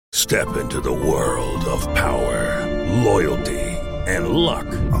Step into the world of power, loyalty, and luck.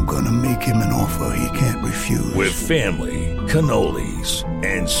 I'm gonna make him an offer he can't refuse. With family, cannolis,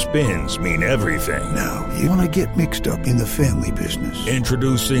 and spins mean everything. Now, you wanna get mixed up in the family business.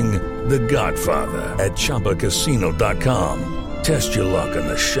 Introducing The Godfather at ChumbaCasino.com. Test your luck in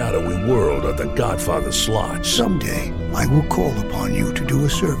the shadowy world of The Godfather slot. Someday, I will call upon you to do a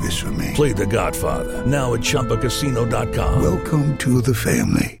service for me. Play The Godfather, now at ChumbaCasino.com. Welcome to the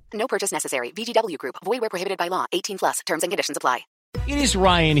family. No purchase necessary. VGW Group. Void where prohibited by law. 18+. Terms and conditions apply. It is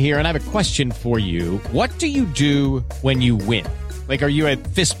Ryan here, and I have a question for you. What do you do when you win? Like, are you a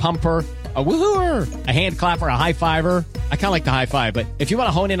fist pumper, a woohooer, a hand clapper, a high fiver? I kind of like the high five, but if you want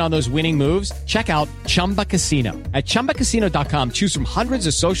to hone in on those winning moves, check out Chumba Casino. At ChumbaCasino.com, choose from hundreds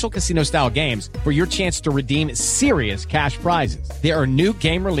of social casino-style games for your chance to redeem serious cash prizes. There are new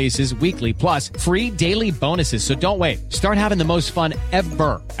game releases weekly, plus free daily bonuses. So don't wait. Start having the most fun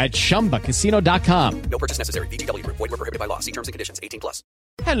ever at ChumbaCasino.com. No purchase necessary. VGW Group. Void where prohibited by law. See terms and conditions. 18+.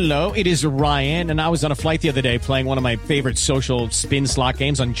 Hello, it is Ryan, and I was on a flight the other day playing one of my favorite social spin slot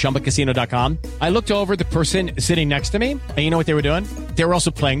games on ChumbaCasino.com. I looked over at the person sitting next to me, and you know what they were doing? They were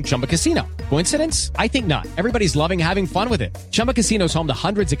also playing Chumba Casino. Coincidence? I think not. Everybody's loving having fun with it. Chumba Casino is home to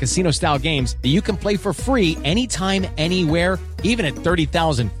hundreds of casino-style games that you can play for free anytime, anywhere, even at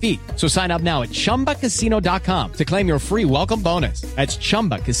 30,000 feet. So sign up now at ChumbaCasino.com to claim your free welcome bonus. That's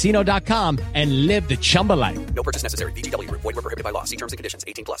ChumbaCasino.com and live the Chumba life. No purchase necessary. VGW Group. Void where prohibited by law. See terms and conditions.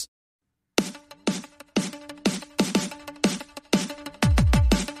 18+.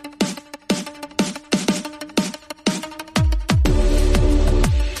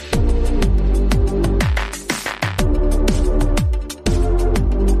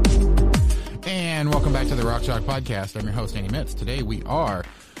 Welcome back to the Rock Chalk Podcast. I'm your host, Andy Mitz. Today we are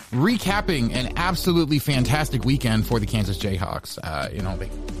recapping an absolutely fantastic weekend for the Kansas Jayhawks.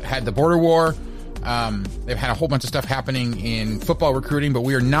 They had the border war. They've had a whole bunch of stuff happening in football recruiting, but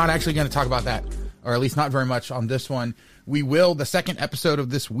we are not actually going to talk about that, or at least not very much on this one. We will, the second episode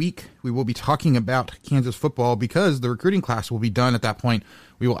of this week, we will be talking about Kansas football because the recruiting class will be done at that point.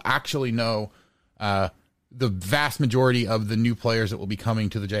 We will actually know the vast majority of the new players that will be coming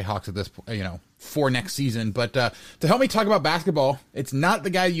to the Jayhawks at this, for next season. But to help me talk about basketball, it's not the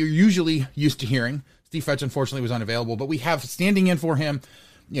guy you're usually used to hearing. Steve Fetch, unfortunately, was unavailable, but we have standing in for him,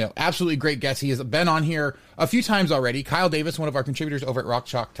 absolutely great guest. He has been on here a few times already. Kyle Davis, one of our contributors over at Rock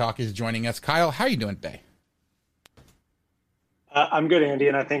Chalk Talk, is joining us. Kyle, how are you doing today? I'm good, Andy,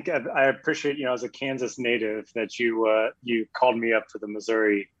 and I think I appreciate, as a Kansas native, that you called me up for the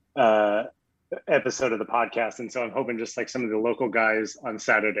Missouri episode of the podcast, and so I'm hoping just like some of the local guys on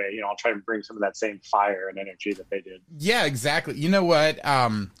Saturday, I'll try and bring some of that same fire and energy that they did. Yeah, exactly. You know what?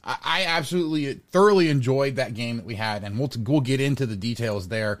 I absolutely thoroughly enjoyed that game that we had, and we'll get into the details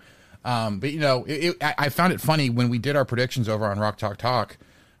there. But I found it funny when we did our predictions over on Rock Talk Talk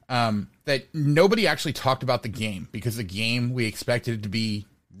that nobody actually talked about the game, because the game we expected it to be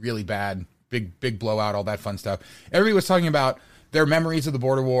really bad, big blowout, all that fun stuff. Everybody was talking about their memories of the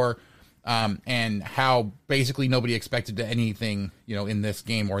border war. And how basically nobody expected anything, in this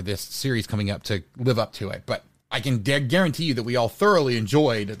game or this series coming up to live up to it. But I can guarantee you that we all thoroughly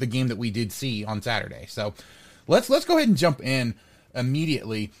enjoyed the game that we did see on Saturday. So let's go ahead and jump in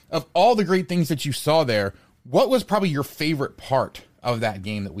immediately. Of all the great things that you saw there, what was probably your favorite part of that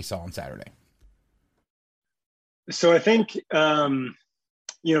game that we saw on Saturday? So I think,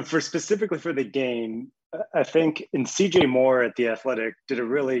 specifically for the game, I think in CJ Moore at The Athletic did a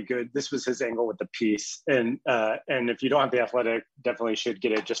really good, this was his angle with the piece. And if you don't have The Athletic, definitely should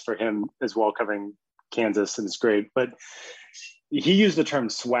get it just for him as well, covering Kansas, and it's great. But he used the term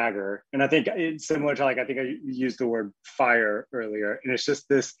swagger. And I think it's similar to, I think I used the word fire earlier. And it's just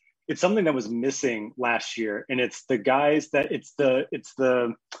this, it's something that was missing last year. And it's the guys that it's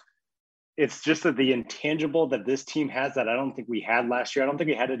just that the intangible that this team has that I don't think we had last year. I don't think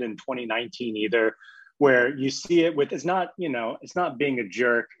we had it in 2019 either, where you see it with, it's not being a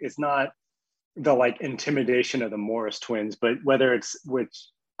jerk. It's not the intimidation of the Morris twins, but whether it's with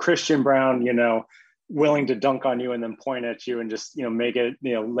Christian Brown, willing to dunk on you and then point at you and just, make it,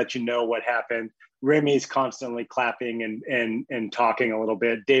 let you know what happened. Remy's constantly clapping and talking a little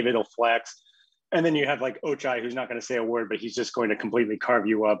bit. David will flex. And then you have Ochai, who's not going to say a word, but he's just going to completely carve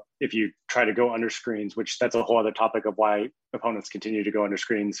you up if you try to go under screens, which that's a whole other topic of why opponents continue to go under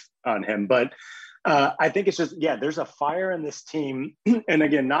screens on him. But I think it's just, there's a fire in this team. And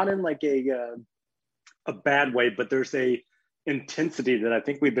again, not in a bad way, but there's a intensity that I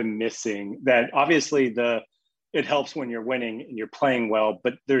think we've been missing, that obviously it helps when you're winning and you're playing well,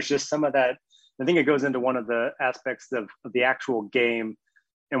 but there's just some of that. I think it goes into one of the aspects of the actual game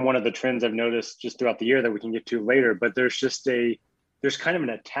and one of the trends I've noticed just throughout the year that we can get to later, but there's kind of an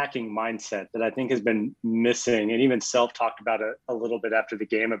attacking mindset that I think has been missing. And even Self talked about it a little bit after the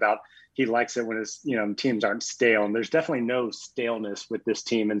game about he likes it when his, teams aren't stale. And there's definitely no staleness with this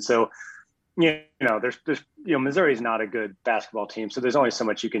team. And so, there's Missouri is not a good basketball team. So there's only so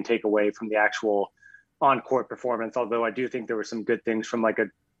much you can take away from the actual on-court performance. Although I do think there were some good things from like a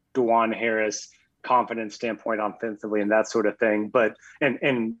DeJuan Harris confidence standpoint offensively and that sort of thing. But,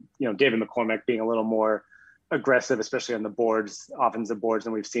 and David McCormack being a little more aggressive, especially on the boards, offensive boards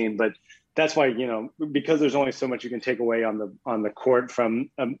than we've seen. But that's why, because there's only so much you can take away on the court from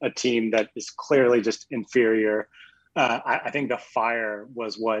a team that is clearly just inferior. I think the fire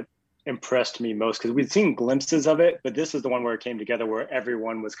was what impressed me most, because we'd seen glimpses of it, but this is the one where it came together, where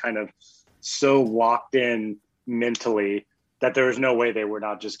everyone was kind of so locked in mentally that there was no way they were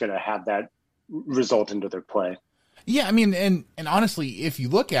not just going to have that result into their play. Yeah, I mean, and honestly, if you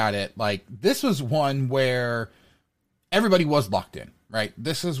look at it, like, this was one where everybody was locked in, right?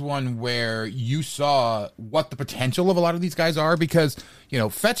 This is one where you saw what the potential of a lot of these guys are, because,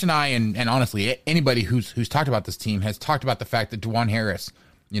 Fetch and I, and honestly, anybody who's talked about this team has talked about the fact that DeJuan Harris,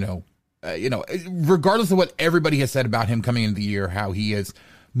 regardless of what everybody has said about him coming into the year, how he is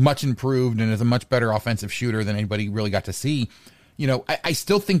much improved and is a much better offensive shooter than anybody really got to see. I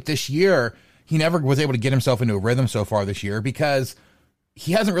still think this year, he never was able to get himself into a rhythm so far this year, because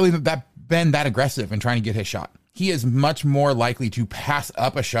he hasn't really been that aggressive in trying to get his shot. He is much more likely to pass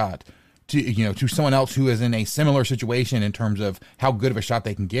up a shot to someone else who is in a similar situation in terms of how good of a shot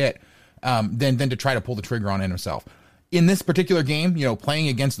they can get, than to try to pull the trigger on it himself. In this particular game, playing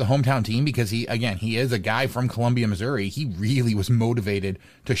against the hometown team, because he is a guy from Columbia, Missouri, he really was motivated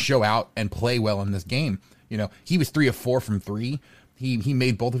to show out and play well in this game. He was 3 of 4 from 3. He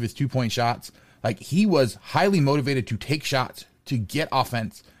made both of his 2-point shots. Like, he was highly motivated to take shots, to get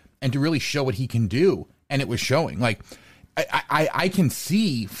offense, and to really show what he can do. And it was showing. Like, I can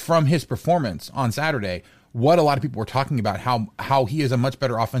see from his performance on Saturday what a lot of people were talking about, how he is a much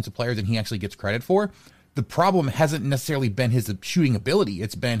better offensive player than he actually gets credit for. The problem hasn't necessarily been his shooting ability.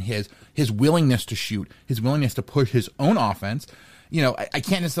 It's been his willingness to shoot, his willingness to push his own offense. I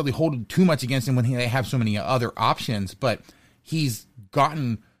can't necessarily hold too much against him when they have so many other options, but he's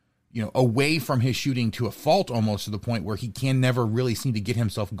gotten, away from his shooting to a fault, almost to the point where he can never really seem to get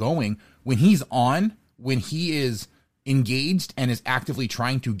himself going. When he's on, when he is engaged and is actively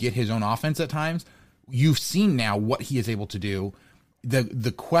trying to get his own offense at times, you've seen now what he is able to do.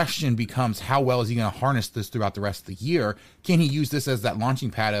 The question becomes, how well is he going to harness this throughout the rest of the year? Can he use this as that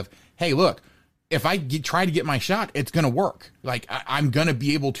launching pad of, hey, look, if I try to get my shot, it's going to work. Like, I'm going to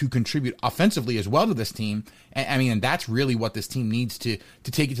be able to contribute offensively as well to this team. And that's really what this team needs to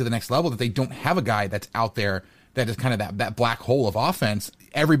take it to the next level, that they don't have a guy that's out there that is kind of that black hole of offense.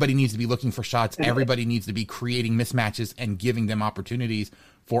 Everybody needs to be looking for shots. Everybody needs to be creating mismatches and giving them opportunities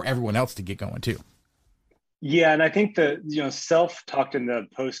for everyone else to get going too. Yeah, and I think that, Self talked in the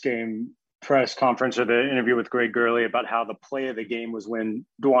post-game press conference or the interview with Greg Gurley about how the play of the game was when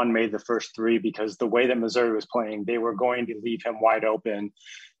DeJuan made the first 3, because the way that Missouri was playing, they were going to leave him wide open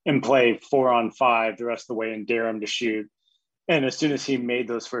and play 4-on-5 the rest of the way and dare him to shoot. And as soon as he made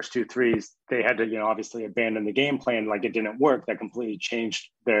those first 2 threes, they had to, obviously abandon the game plan. Like, it didn't work. That completely changed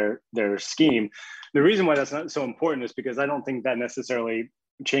their scheme. The reason why that's not so important is because I don't think that necessarily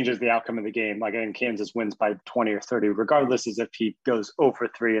changes the outcome of the game. Like, I think Kansas wins by 20 or 30, regardless as if he goes 0 for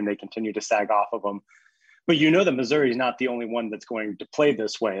 3 and they continue to sag off of him. But that Missouri is not the only one that's going to play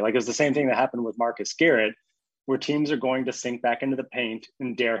this way. Like, it's the same thing that happened with Marcus Garrett, where teams are going to sink back into the paint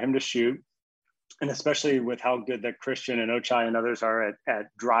and dare him to shoot. And especially with how good that Christian and Ochai and others are at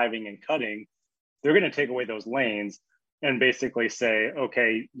driving and cutting, they're going to take away those lanes and basically say,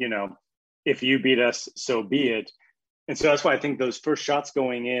 okay, if you beat us, so be it. And so that's why I think those first shots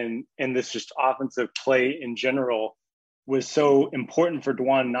going in and this just offensive play in general was so important for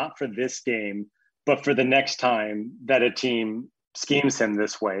DeJuan, not for this game, but for the next time that a team schemes him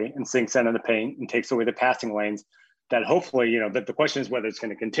this way and sinks into the paint and takes away the passing lanes, that hopefully, that the question is whether it's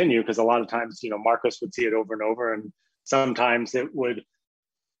going to continue, because a lot of times, Marcus would see it over and over, and sometimes it would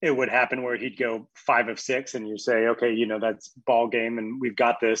happen where he'd go 5 of 6 and you say, okay, that's ball game and we've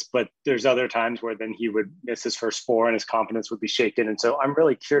got this. But there's other times where then he would miss his first 4 and his confidence would be shaken. And so I'm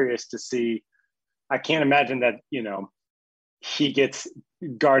really curious to see. I can't imagine that, he gets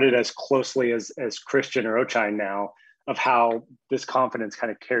guarded as closely as Christian or Ochai now, of how this confidence kind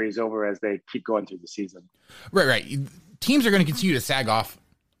of carries over as they keep going through the season. Right. Teams are going to continue to sag off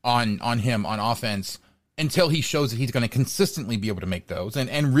on him on offense until he shows that he's going to consistently be able to make those.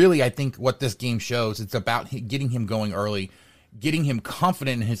 And really, I think what this game shows, it's about getting him going early getting him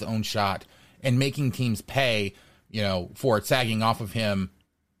confident in his own shot and making teams pay, for it sagging off of him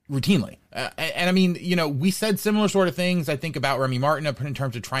routinely. And I mean, we said similar sort of things, I think, about Remy Martin in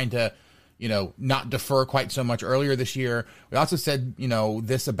terms of trying to, not defer quite so much earlier this year. We also said,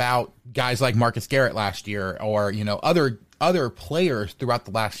 this about guys like Marcus Garrett last year, or, other players throughout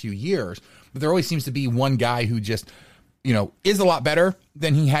the last few years. But there always seems to be one guy who just, is a lot better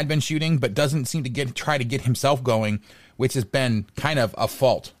than he had been shooting, but doesn't seem to try to get himself going, which has been kind of a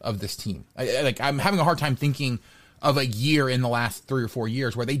fault of this team. I'm having a hard time thinking of a year in the last 3 or 4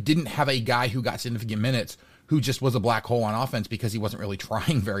 years where they didn't have a guy who got significant minutes who just was a black hole on offense because he wasn't really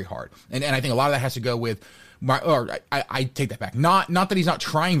trying very hard. And I think a lot of that has to go with, I take that back. Not that he's not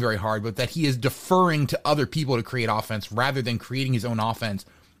trying very hard, but that he is deferring to other people to create offense rather than creating his own offense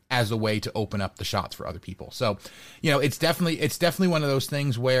as a way to open up the shots for other people. So, it's definitely one of those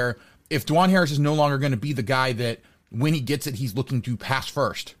things where if Dajuan Harris is no longer going to be the guy that when he gets it, he's looking to pass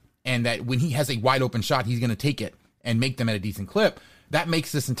first, and that when he has a wide open shot, he's going to take it and make them at a decent clip, that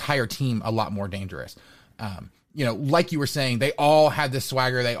makes this entire team a lot more dangerous. Like you were saying, they all had this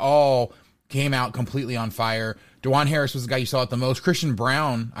swagger. They all came out completely on fire. Dajuan Harris was the guy you saw it the most. Christian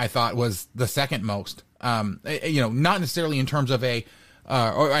Braun, I thought, was the second most. Not necessarily in terms of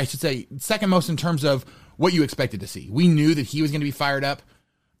or I should say second most in terms of what you expected to see. We knew that he was going to be fired up.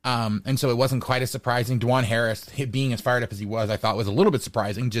 And so it wasn't quite as surprising. Dajuan Harris being as fired up as he was, I thought was a little bit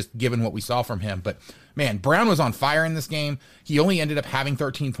surprising, just given what we saw from him. But man, Brown was on fire in this game. He only ended up having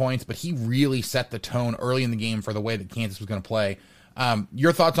 13 points, but he really set the tone early in the game for the way that Kansas was going to play.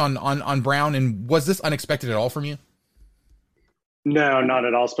 Your thoughts on Brown, and was this unexpected at all from you? No, not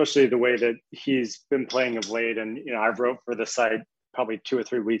at all, especially the way that he's been playing of late. And, I wrote for the site probably 2 or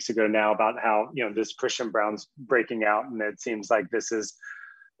 3 weeks ago now about how, this Christian Brown's breaking out, and it seems like this is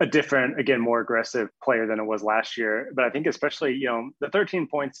a different, again, more aggressive player than it was last year. But I think especially, the 13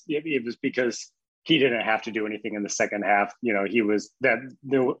 points, it was because he didn't have to do anything in the second half. He was that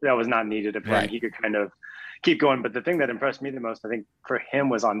was not needed of him. Right. He could kind of keep going. But the thing that impressed me the most, I think, for him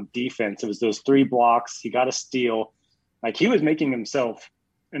was on defense. It was those 3 blocks. He got a steal. Like, he was making himself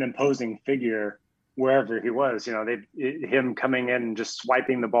an imposing figure wherever he was. Him coming in and just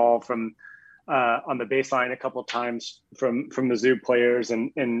swiping the ball from on the baseline a couple of times from the Zoo players,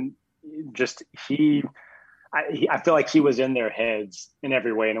 and just I feel like he was in their heads in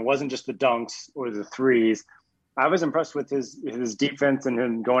every way, and it wasn't just the dunks or the threes. I was impressed with his defense and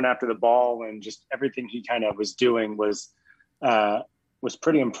him going after the ball, and just everything he kind of was doing was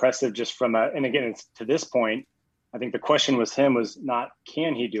pretty impressive. Just from and again, it's to this point, I think the question was not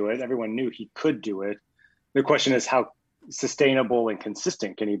can he do it? Everyone knew he could do it. The question is how sustainable and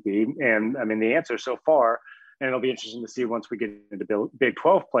consistent can he be? And I mean, the answer so far, and it'll be interesting to see once we get into Big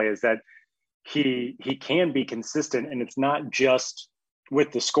 12 play, is that he can be consistent, and it's not just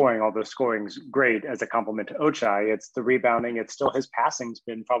with the scoring, although scoring's great as a compliment to Ochai. It's the rebounding. It's still his passing's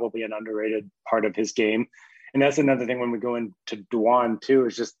been probably an underrated part of his game. And that's another thing when we go into Dajuan too,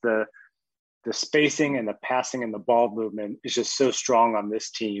 is just the spacing and the passing and the ball movement is just so strong on this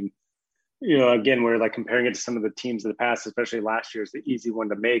team. Again, we're like comparing it to some of the teams of the past, especially last year is the easy one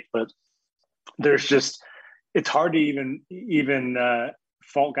to make, but there's just, it's hard to even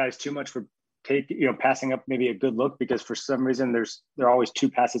fault guys too much for passing up maybe a good look, because for some reason they're always 2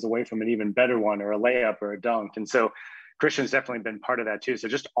 passes away from an even better one, or a layup or a dunk. And so Christian's definitely been part of that too. So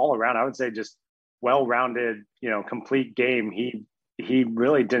just all around, I would say just well-rounded, complete game. He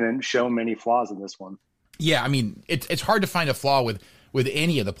really didn't show many flaws in this one. Yeah. I mean, it's hard to find a flaw with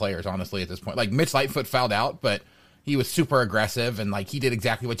any of the players, honestly, at this point. Like, Mitch Lightfoot fouled out, but he was super aggressive, and like he did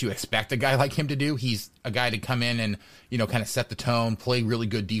exactly what you expect a guy like him to do. He's a guy to come in and, kind of set the tone, play really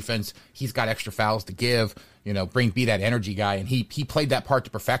good defense. He's got extra fouls to give, be that energy guy. And he played that part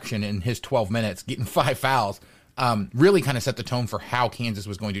to perfection in his 12 minutes, getting 5 fouls. Really kind of set the tone for how Kansas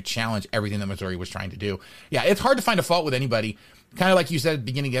was going to challenge everything that Missouri was trying to do. Yeah, it's hard to find a fault with anybody. Kind of like you said at the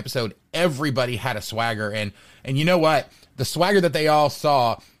beginning of the episode, everybody had a swagger. And you know what? The swagger that they all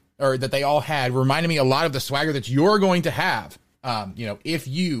saw, or that they all had, reminded me a lot of the swagger that you're going to have. If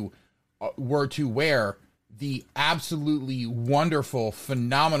you were to wear the absolutely wonderful,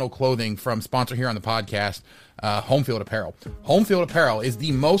 phenomenal clothing from sponsor here on the podcast, Home Field Apparel. Home Field Apparel is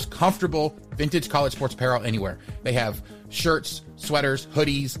the most comfortable vintage college sports apparel anywhere. They have shirts, sweaters,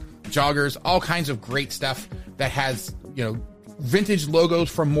 hoodies, joggers, all kinds of great stuff that has, vintage logos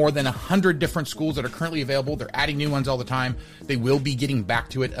from more than 100 different schools that are currently available. They're adding new ones all the time. They will be getting back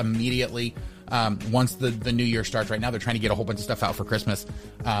to it immediately. once the new year starts. Right now, they're trying to get a whole bunch of stuff out for Christmas.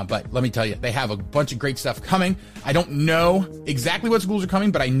 But let me tell you, they have a bunch of great stuff coming. I don't know exactly what schools are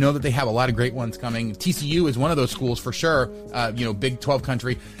coming, but I know that they have a lot of great ones coming. TCU is one of those schools for sure. Big 12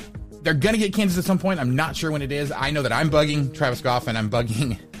 country. They're going to get Kansas at some point. I'm not sure when it is. I know that I'm bugging Travis Goff and I'm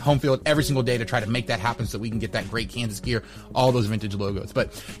bugging Home Field every single day to try to make that happen so we can get that great Kansas gear, all those vintage logos. But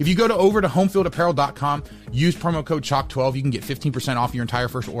if you go over to homefieldapparel.com, use promo code CHALK12, you can get 15% off your entire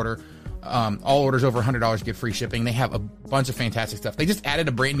first order. All orders over $100 get free shipping. They have a bunch of fantastic stuff. They just added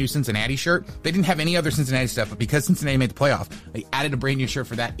a brand new Cincinnati shirt. They didn't have any other Cincinnati stuff, but because Cincinnati made the playoff, they added a brand new shirt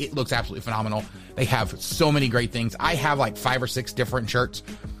for that. It looks absolutely phenomenal. They have so many great things. I have like 5 or 6 different shirts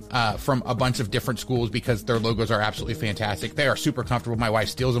from a bunch of different schools because their logos are absolutely fantastic. They are super comfortable. My wife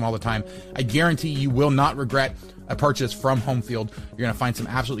steals them all the time. I guarantee you will not regret a purchase from Home Field. You're going to find some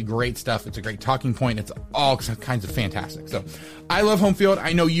absolutely great stuff. It's a great talking point. It's all kinds of fantastic. So I love Home Field.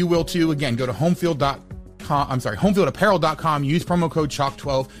 I know you will too. Again, go to homefieldapparel.com. Use promo code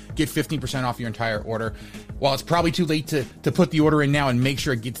CHALK12. Get 15% off your entire order. While it's probably too late to put the order in now and make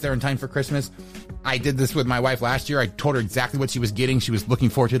sure it gets there in time for Christmas, I did this with my wife last year. I told her exactly what she was getting. She was looking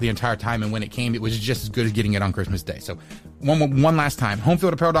forward to it the entire time. And when it came, it was just as good as getting it on Christmas Day. So one last time,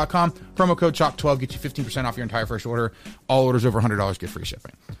 homefieldapparel.com, promo code CHALK12, get you 15% off your entire first order. All orders over $100 get free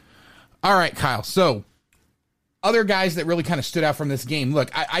shipping. All right, Kyle. So other guys that really kind of stood out from this game.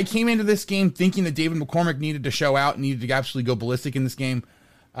 Look, I came into this game thinking that David McCormick needed to show out, needed to absolutely go ballistic in this game.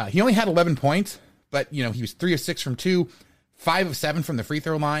 He only had 11 points, but he was 3 of 6 from 2, 5 of 7 from the free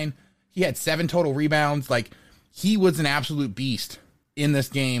throw line. He had 7 total rebounds. Like, he was an absolute beast in this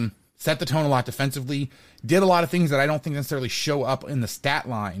game, set the tone a lot defensively, did a lot of things that I don't think necessarily show up in the stat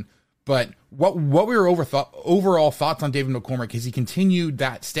line. But what were your overall thoughts on David McCormick? Has he continued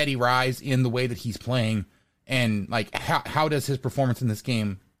that steady rise in the way that he's playing? And like, how does his performance in this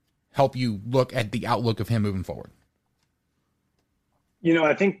game help you look at the outlook of him moving forward?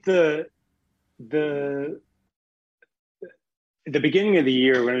 I think the beginning of the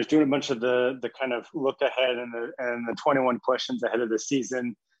year when I was doing a bunch of the kind of look ahead and the 21 questions ahead of the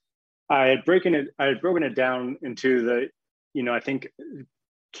season, I had broken it down into I think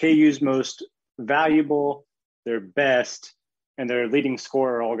KU's most valuable, their best, and their leading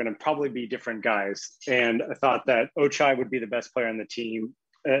scorer are all going to probably be different guys. And I thought that Ochai would be the best player on the team.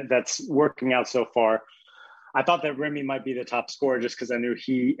 That's working out so far. I thought that Remy might be the top scorer just because I knew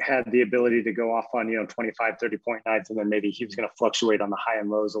he had the ability to go off on, 25, 30-point nights, and then maybe he was going to fluctuate on the high and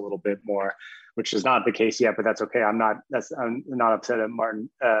lows a little bit more, which is not the case yet, but that's okay. I'm not upset at Martin.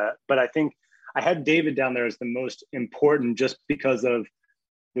 But I think I had David down there as the most important just because of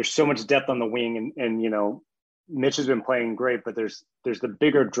there's so much depth on the wing and Mitch has been playing great, but there's the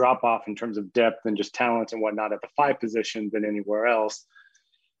bigger drop off in terms of depth and just talent and whatnot at the 5 position than anywhere else.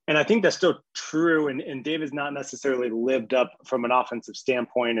 And I think that's still true. And David's not necessarily lived up from an offensive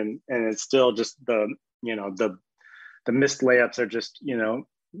standpoint. And it's still just the missed layups are just,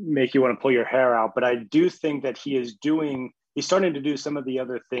 make you want to pull your hair out. But I do think that he's starting to do some of the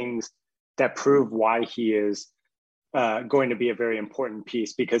other things that prove why he is going to be a very important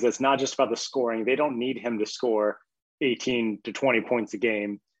piece, because it's not just about the scoring. They don't need him to score 18 to 20 points a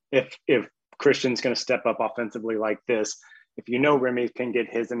game. If Christian's going to step up offensively like this, if Remy can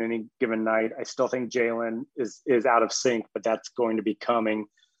get his in any given night, I still think Jalen is out of sync, but that's going to be coming.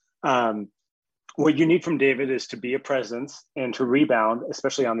 What you need from David is to be a presence and to rebound,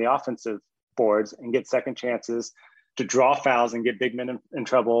 especially on the offensive boards, and get second chances, to draw fouls and get big men in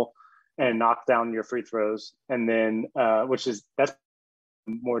trouble and knock down your free throws. And then, that's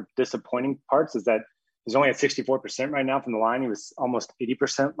more disappointing parts, is that he's only at 64% right now from the line. He was almost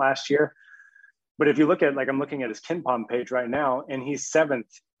 80% last year. But if you look at, I'm looking at his KenPom page right now, and he's 7th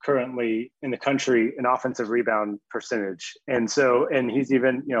currently in the country in offensive rebound percentage. And he's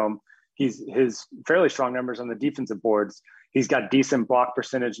even, his fairly strong numbers on the defensive boards. He's got decent block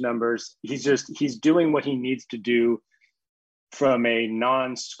percentage numbers. He's doing what he needs to do from a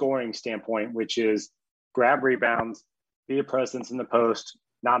non-scoring standpoint, which is grab rebounds, be a presence in the post,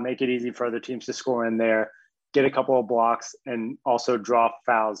 not make it easy for other teams to score in there, get a couple of blocks, and also draw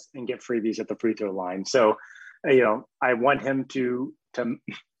fouls and get freebies at the free throw line. So, I want him to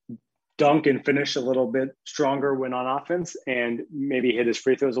dunk and finish a little bit stronger when on offense, and maybe hit his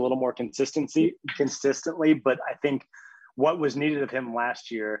free throws a little more consistently. But I think what was needed of him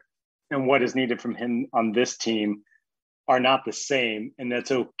last year and what is needed from him on this team are not the same. And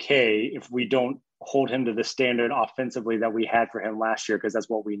that's okay if we don't hold him to the standard offensively that we had for him last year, because that's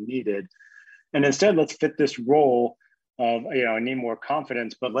what we needed. And instead, let's fit this role of, I need more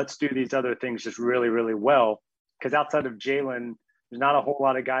confidence, but let's do these other things just really, really well. Because outside of Jalen there's not a whole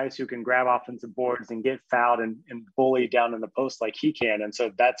lot of guys who can grab offensive boards and get fouled and bully down in the post like he can. And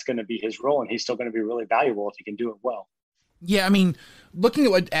so that's going to be his role, and he's still going to be really valuable if he can do it well. Yeah, I mean,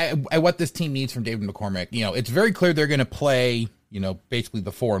 looking at what this team needs from David McCormick, it's very clear they're going to play, basically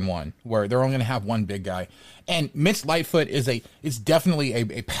the 4-1, where they're only going to have one big guy. And Mitch Lightfoot is definitely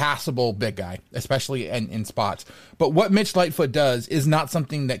a passable big guy, especially in spots. But what Mitch Lightfoot does is not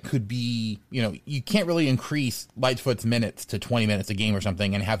something that could be, you can't really increase Lightfoot's minutes to 20 minutes a game or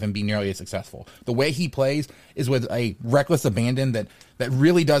something and have him be nearly as successful. The way he plays is with a reckless abandon that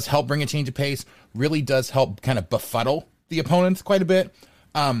really does help bring a change of pace, really does help kind of befuddle the opponents quite a bit.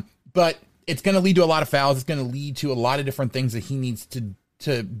 But it's going to lead to a lot of fouls. It's going to lead to a lot of different things that he needs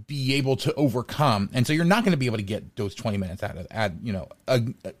to be able to overcome. And so you're not going to be able to get those 20 minutes out of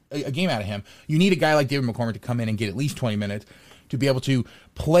a game out of him. You need a guy like David McCormick to come in and get at least 20 minutes to be able to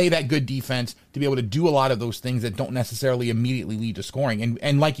play that good defense, to be able to do a lot of those things that don't necessarily immediately lead to scoring.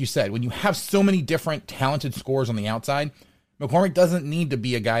 And like you said, when you have so many different talented scorers on the outside, McCormick doesn't need to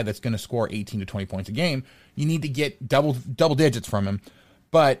be a guy that's going to score 18 to 20 points a game. You need to get double digits from him,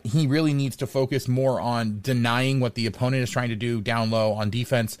 but he really needs to focus more on denying what the opponent is trying to do down low on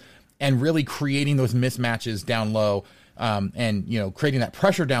defense and really creating those mismatches down low, and creating that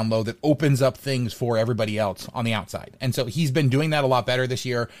pressure down low that opens up things for everybody else on the outside. And so he's been doing that a lot better this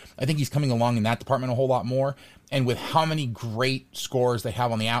year. I think he's coming along in that department a whole lot more. And with how many great scorers they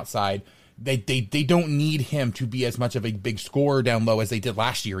have on the outside, they don't need him to be as much of a big scorer down low as they did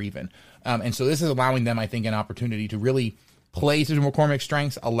last year even. And so this is allowing them, I think, an opportunity to really play to McCormick's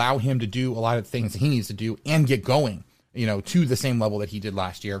strengths, allow him to do a lot of things he needs to do and get going, to the same level that he did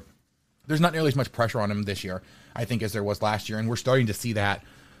last year. There's not nearly as much pressure on him this year, I think, as there was last year. And we're starting to see that,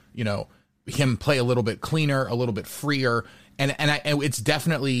 him play a little bit cleaner, a little bit freer. And it's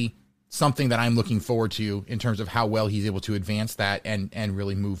definitely something that I'm looking forward to in terms of how well he's able to advance that and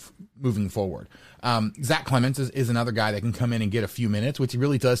really moving forward. Zach Clements is another guy that can come in and get a few minutes, which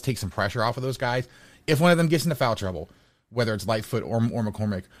really does take some pressure off of those guys. If one of them gets into foul trouble, whether it's Lightfoot or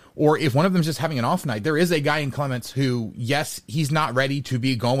McCormick, or if one of them's just having an off night, there is a guy in Clements who, yes, he's not ready to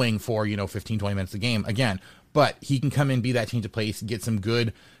be going for, 15, 20 minutes a game again, but he can come in, be that change of pace, get some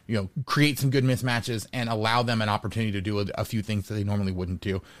good, create some good mismatches and allow them an opportunity to do a few things that they normally wouldn't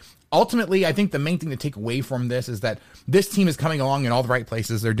do. Ultimately, I think the main thing to take away from this is that this team is coming along in all the right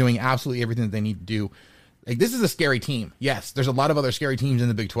places. They're doing absolutely everything that they need to do. Like, this is a scary team. Yes, there's a lot of other scary teams in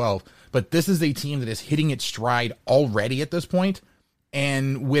the Big 12, but this is a team that is hitting its stride already at this point.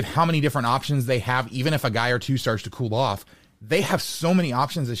 And with how many different options they have, even if a guy or two starts to cool off, they have so many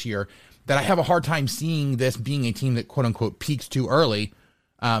options this year that I have a hard time seeing this being a team that, quote unquote, peaks too early,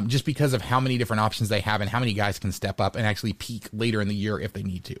 just because of how many different options they have and how many guys can step up and actually peak later in the year if they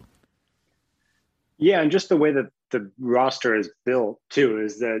need to. Yeah, and just the way that the roster is built too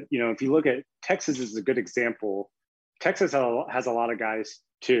is that, if you look at Texas is a good example. Texas has a lot of guys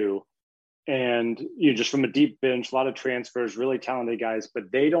too. And just from a deep bench, a lot of transfers, really talented guys,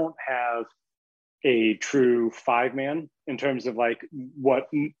 but they don't have a true 5-man in terms of like what,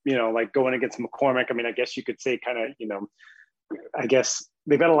 like going against McCormick. I mean, I guess you could say kind of, I guess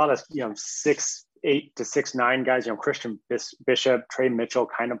they've got a lot of, 6'8" to 6'9" guys, Christian Bishop, Trey Mitchell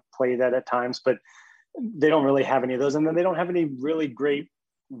kind of play that at times, but they don't really have any of those. And then they don't have any really great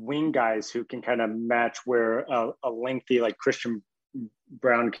wing guys who can kind of match where a lengthy like Christian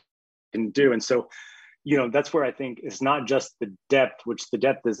Brown can do. And so, that's where I think it's not just the depth, which the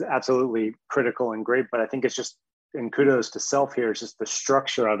depth is absolutely critical and great, but I think it's just, and kudos to Self here, it's just the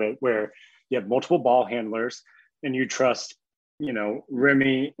structure of it where you have multiple ball handlers and you trust,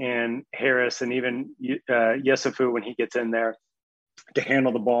 Remy and Harris and even Yesufu when he gets in there to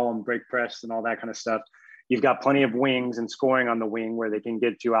handle the ball and break press and all that kind of stuff. You've got plenty of wings and scoring on the wing where they can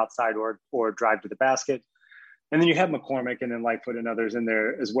get you outside or drive to the basket. And then you have McCormick and then Lightfoot and others in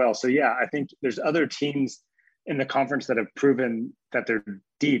there as well. So yeah, I think there's other teams in the conference that have proven that they're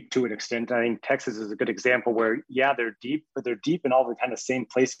deep to an extent. I think Texas is a good example where, yeah, they're deep, but they're deep in all the kind of same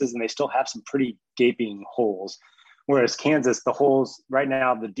places and they still have some pretty gaping holes. Whereas Kansas, the holes right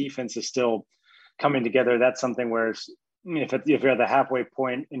now, the defense is still coming together. That's something where if you're at the halfway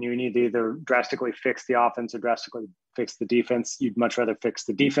point and you need to either drastically fix the offense or drastically fix the defense, you'd much rather fix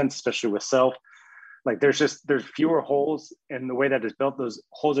the defense, especially with Self. Like there's fewer holes, and the way that is built, those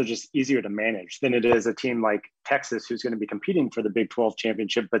holes are just easier to manage than it is a team like Texas who's going to be competing for the Big 12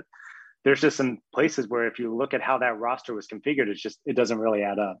 championship. But there's just some places where if you look at how that roster was configured, it doesn't really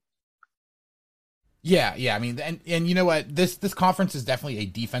add up. Yeah. I mean, and you know what? This conference is definitely a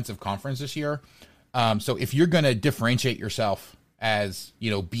defensive conference this year. So if you're going to differentiate yourself as,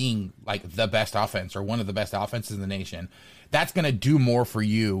 being like the best offense or one of the best offenses in the nation, that's going to do more for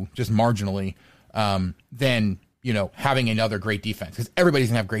you just marginally than, having another great defense, because everybody's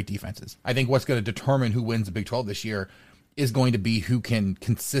going to have great defenses. I think what's going to determine who wins the Big 12 this year is going to be who can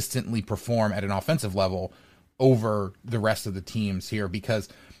consistently perform at an offensive level over the rest of the teams here, because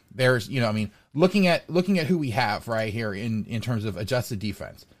there's, looking at who we have right here in terms of adjusted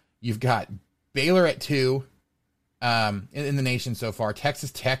defense, you've got Baylor at 2 in the nation so far.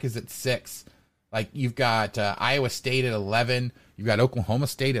 Texas Tech is at 6. Like, you've got Iowa State at 11. You've got Oklahoma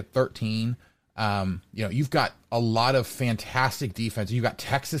State at 13. You've got a lot of fantastic defense. You've got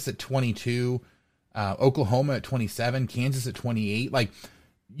Texas at 22, Oklahoma at 27, Kansas at 28. Like,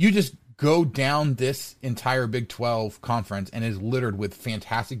 you just go down this entire Big 12 conference and is littered with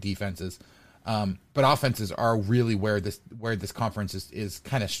fantastic defenses. But offenses are really where this conference is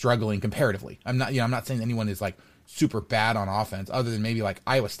kind of struggling comparatively. I'm not saying anyone is like super bad on offense, other than maybe like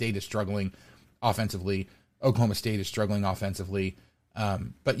Iowa State is struggling offensively, Oklahoma State is struggling offensively.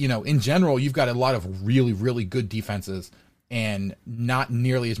 But in general, you've got a lot of really, really good defenses and not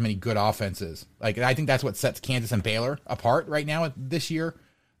nearly as many good offenses. Like, I think that's what sets Kansas and Baylor apart right now this year,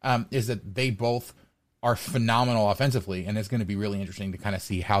 is that they both are phenomenal offensively, and it's going to be really interesting to kind of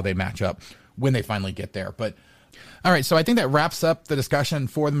see how they match up when they finally get there. But all right, so I think that wraps up the discussion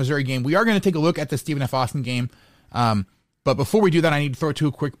for the Missouri game. We are going to take a look at the Stephen F. Austin game. But before we do that, I need to throw it to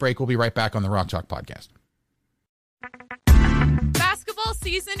a quick break. We'll be right back on the Rock Chalk Podcast. Basketball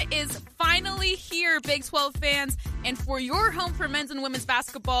season is finally here, Big 12 fans. And for your home for men's and women's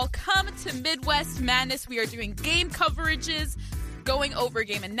basketball, come to Midwest Madness. We are doing game coverages, going over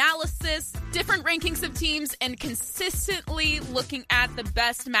game analysis, different rankings of teams, and consistently looking at the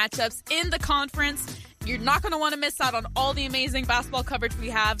best matchups in the conference. You're not going to want to miss out on all the amazing basketball coverage we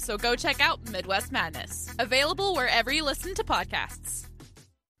have, so go check out Midwest Madness. Available wherever you listen to podcasts.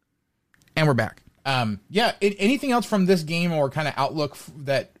 And we're back. Anything else from this game or kind of outlook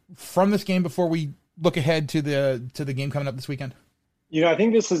from this game before we look ahead to the game coming up this weekend? I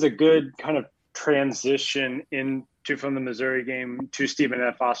think this is a good kind of transition from the Missouri game to Stephen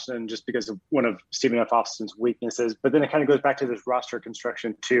F. Austin, just because of one of Stephen F. Austin's weaknesses. But then it kind of goes back to this roster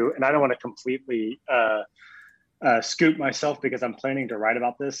construction too. And I don't want to completely scoop myself, because I'm planning to write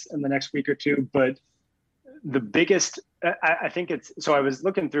about this in the next week or two. But the biggest, I think so I was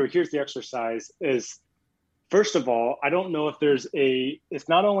looking through, here's the exercise is, first of all, I don't know if it's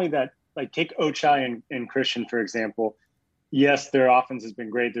not only that, like, take Ochai and Christian, for example. Yes, their offense has been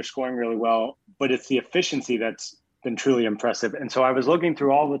great. They're scoring really well, but it's the efficiency that's been truly impressive. And so I was looking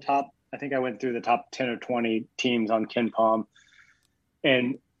through all the I think I went through the top 10 or 20 teams on KenPom,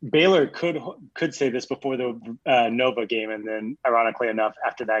 and Baylor could say this before the Nova game. And then ironically enough,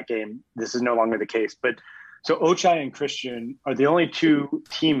 after that game, this is no longer the case. But so Ochai and Christian are the only two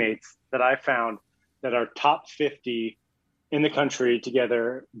teammates that I found that are top 50 in the country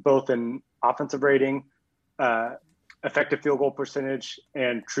together, both in offensive rating, effective field goal percentage,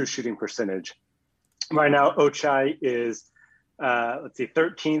 and true shooting percentage. Right now, Ochai is,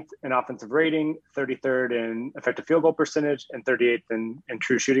 13th in offensive rating, 33rd in effective field goal percentage, and 38th in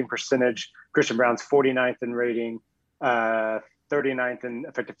true shooting percentage. Christian Brown's 49th in rating, 39th in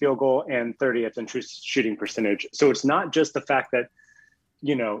effective field goal, and 30th in true shooting percentage. So it's not just the fact that,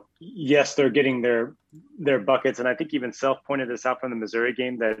 yes, they're getting their buckets. And I think even Self pointed this out from the Missouri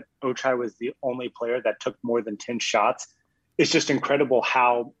game, that Ochai was the only player that took more than 10 shots. It's just incredible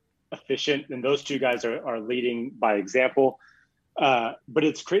how efficient, and those two guys are leading by example. But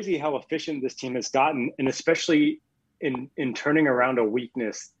it's crazy how efficient this team has gotten, and especially in turning around a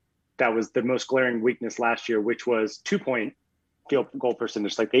weakness that was the most glaring weakness last year, which was 2-point field goal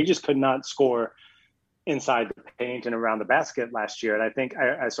percentage. Like, they just could not score inside the paint and around the basket last year. And I think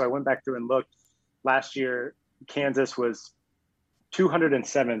so I went back through and looked. Last year, Kansas was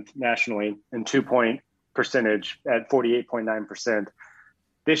 207th nationally in 2-point percentage at 48.9%.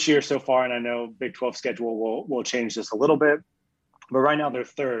 This year so far, and I know Big 12 schedule will change this a little bit, but right now they're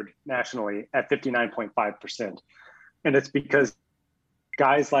third nationally at 59.5%. And it's because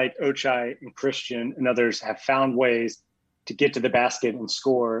guys like Ochai and Christian and others have found ways to get to the basket and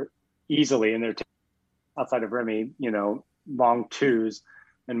score easily. And they're outside of Remy, long twos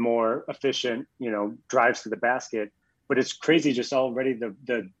and more efficient, drives to the basket. But it's crazy just already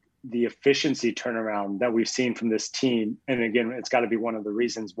the efficiency turnaround that we've seen from this team. And again, it's got to be one of the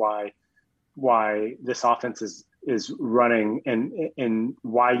reasons why this offense is running, and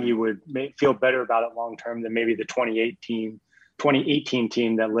why you would feel better about it long term than maybe the 2018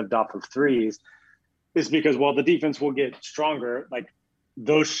 team that lived off of threes, is because while the defense will get stronger, like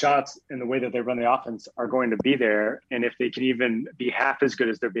those shots and the way that they run the offense are going to be there. And if they can even be half as good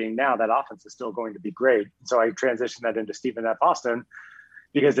as they're being now, that offense is still going to be great. So I transitioned that into Stephen F. Austin,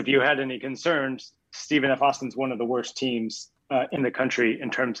 because if you had any concerns, Stephen F. Austin's one of the worst teams in the country in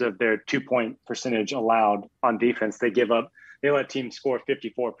terms of their 2-point percentage allowed on defense. They let teams score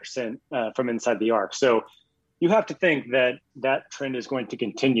 54% from inside the arc. So you have to think that that trend is going to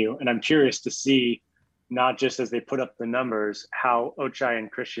continue. And I'm curious to see, not just as they put up the numbers, how Ochai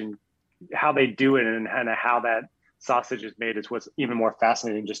and Christian, how they do it and kind of how that sausage is made is what's even more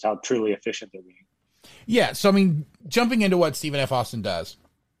fascinating, just how truly efficient they're being. Yeah. So, I mean, jumping into what Stephen F. Austin does,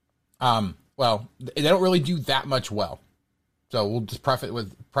 well, they don't really do that much well. So we'll just preface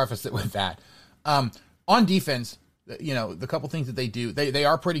it with that. On defense, the couple things that they do, they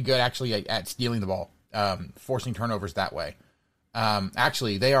are pretty good actually at stealing the ball, forcing turnovers that way.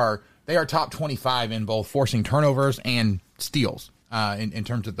 Actually, they are top 25 in both forcing turnovers and steals in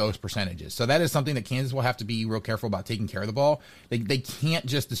terms of those percentages. So that is something that Kansas will have to be real careful about, taking care of the ball. They can't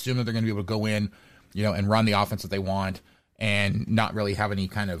just assume that they're going to be able to go in, and run the offense that they want and not really have any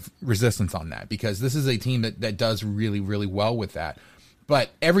kind of resistance on that, because this is a team that does really, really well with that.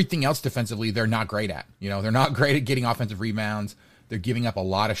 But everything else defensively, they're not great at. They're not great at getting offensive rebounds. They're giving up a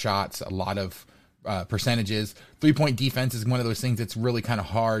lot of shots, a lot of percentages. 3-point defense is one of those things that's really kind of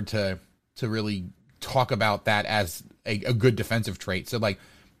hard to really talk about that as a good defensive trait. So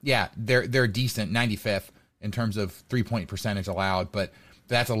they're decent, 95th in terms of 3-point percentage allowed, but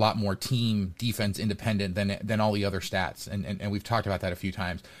that's a lot more team defense independent than all the other stats. And we've talked about that a few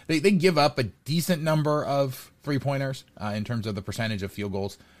times. They give up a decent number of 3-pointers in terms of the percentage of field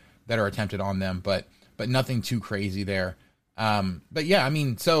goals that are attempted on them, but nothing too crazy there. But yeah, I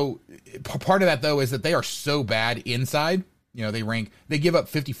mean, so part of that though is that they are so bad inside. They give up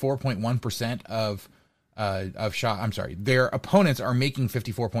 54.1% of shot. I'm sorry. Their opponents are making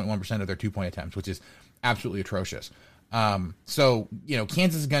 54.1% of their 2-point attempts, which is absolutely atrocious. So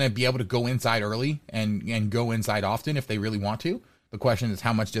Kansas is going to be able to go inside early and go inside often if they really want to. The question is,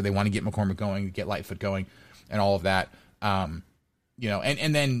 how much do they want to get McCormick going, get Lightfoot going, and all of that. And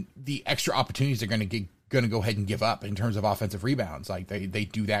then the extra opportunities they're going to go ahead and give up in terms of offensive rebounds. Like they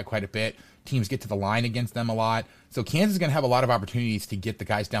do that quite a bit. Teams get to the line against them a lot. So Kansas is going to have a lot of opportunities to get the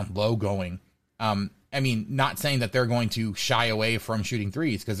guys down low going. I mean, not saying that they're going to shy away from shooting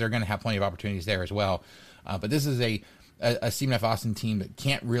threes, because they're going to have plenty of opportunities there as well. But this is a Stephen F. Austin team that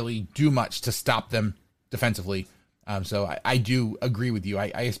can't really do much to stop them defensively. So I do agree with you. I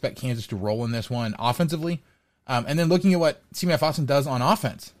expect Kansas to roll in this one offensively. And then looking at what Stephen F. Austin does on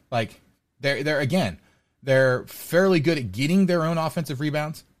offense, they're fairly good at getting their own offensive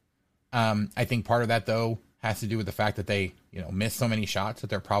rebounds. I think part of that though has to do with the fact that they, miss so many shots that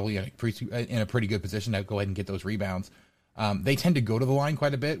they're probably in a pretty good position to go ahead and get those rebounds. They tend to go to the line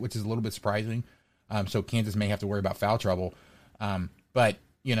quite a bit, which is a little bit surprising. So Kansas may have to worry about foul trouble. But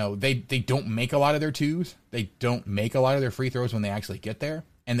they don't make a lot of their twos. They don't make a lot of their free throws when they actually get there,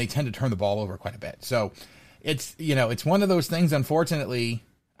 and they tend to turn the ball over quite a bit. So it's one of those things, unfortunately.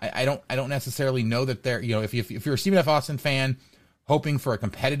 I don't necessarily know that they're, if you're a Stephen F. Austin fan hoping for a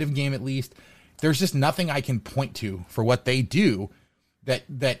competitive game, at least, there's just nothing I can point to for what they do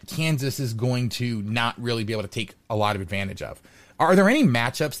that Kansas is going to not really be able to take a lot of advantage of. Are there any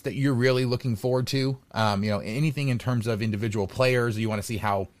matchups that you're really looking forward to? Anything in terms of individual players, you want to see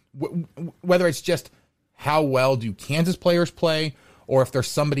how, whether it's just how well do Kansas players play, or if there's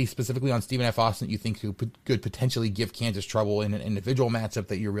somebody specifically on Stephen F. Austin that you think could potentially give Kansas trouble in an individual matchup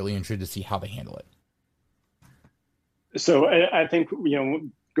that you're really interested to see how they handle it? So I think,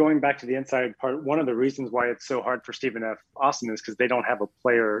 going back to the inside part, one of the reasons why it's so hard for Stephen F. Austin is because they don't have a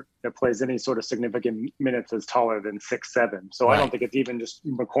player that plays any sort of significant minutes that's taller than 6'7". So right. I don't think it's even just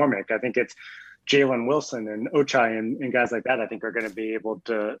McCormick. I think it's Jalen Wilson and Ochai and guys like that, I think are going to be able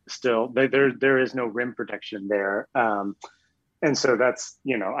to still, there is no rim protection there. And so that's,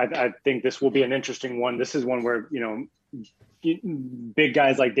 I think this will be an interesting one. This is one where, big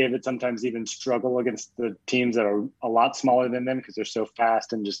guys like David sometimes even struggle against the teams that are a lot smaller than them because they're so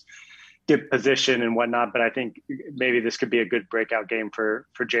fast and just get position and whatnot. But I think maybe this could be a good breakout game for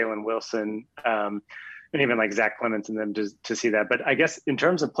Jalen Wilson and even like Zach Clements and them to see that. But I guess in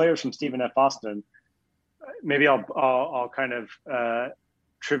terms of players from Stephen F. Austin, maybe I'll kind of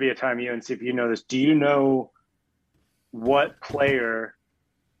trivia time you and see if you know this. Do you know what player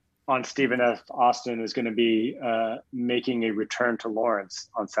on Stephen F. Austin is going to be making a return to Lawrence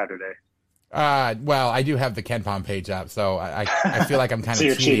on Saturday? Well, I do have the KenPom page up, so I feel like I'm kind So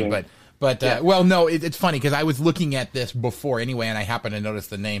of cheating, but Yeah. No, it's funny because I was looking at this before anyway, and I happened to notice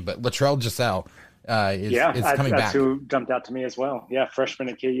the name, but Latrell Giselle is coming back. That's who jumped out to me as well. Yeah, freshman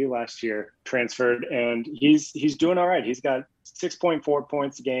at KU last year, transferred, and he's doing all right. He's got 6.4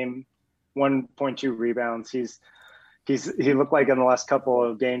 points a game, 1.2 rebounds. He looked like in the last couple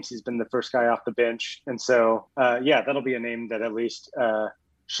of games he's been the first guy off the bench, and so that'll be a name that at least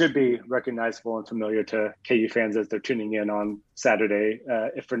should be recognizable and familiar to KU fans as they're tuning in on Saturday.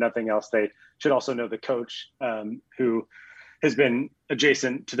 If for nothing else, they should also know the coach who has been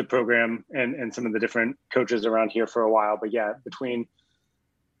adjacent to the program and some of the different coaches around here for a while. But yeah, between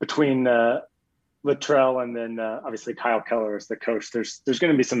Luttrell and then obviously Kyle Keller as the coach, there's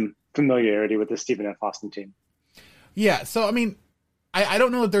going to be some familiarity with the Stephen F. Austin team. Yeah. So, I mean, I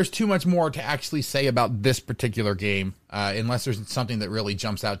don't know if there's too much more to actually say about this particular game, unless there's something that really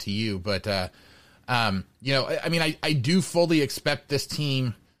jumps out to you. But, I mean, I do fully expect this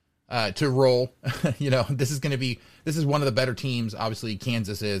team to roll. This is one of the better teams, obviously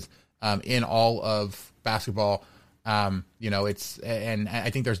Kansas is, in all of basketball. And I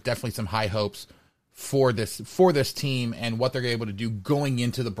think there's definitely some high hopes for this team and what they're able to do going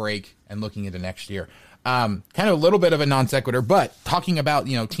into the break and looking into next year. Kind of a little bit of a non sequitur, but talking about,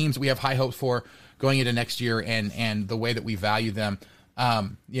 teams that we have high hopes for going into next year and the way that we value them,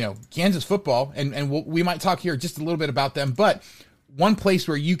 Kansas football, and we might talk here just a little bit about them, but one place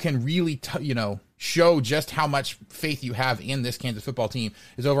where you can really, show just how much faith you have in this Kansas football team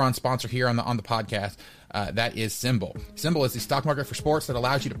is over on sponsor here on the podcast. That is Symbol. Symbol is the stock market for sports that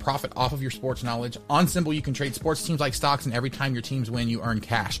allows you to profit off of your sports knowledge. On Symbol, you can trade sports teams like stocks, and every time your teams win, you earn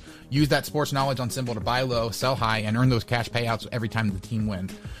cash. Use that sports knowledge on Symbol to buy low, sell high, and earn those cash payouts every time the team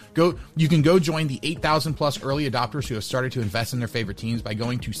wins. You can go join the 8,000 plus early adopters who have started to invest in their favorite teams by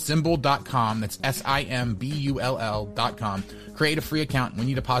going to Symbol.com. That's SIMBULL.com. Create a free account. When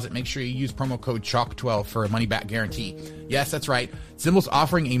you deposit, make sure you use promo code CHALK12 for a money back guarantee. Yes, that's right. Symbol's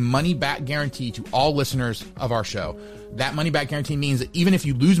offering a money back guarantee to all listeners of our show. That money back guarantee means that even if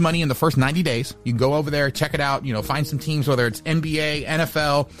you lose money in the first 90 days, you can go over there, check it out, find some teams, whether it's NBA,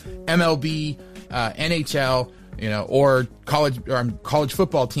 NFL, MLB, NHL, or college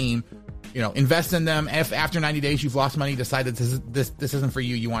football team, invest in them. If after 90 days you've lost money, decide that this isn't for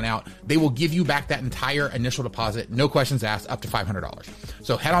you, you want out, they will give you back that entire initial deposit, no questions asked, up to $500.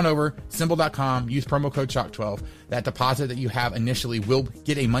 So head on over, Symbol.com, use promo code CHALK12. That deposit that you have initially will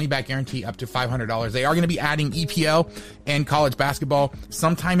get a money back guarantee up to $500. They are going to be adding EPL and college basketball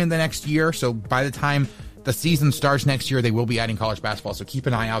sometime in the next year. So by the time the season starts next year, they will be adding college basketball. So keep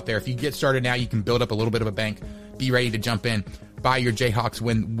an eye out there. If you get started now, you can build up a little bit of a bank, be ready to jump in, buy your Jayhawks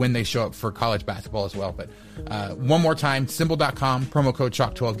when they show up for college basketball as well. But one more time, Symbol.com, promo code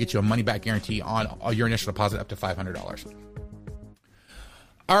CHALK12, get you a money back guarantee on your initial deposit up to $500.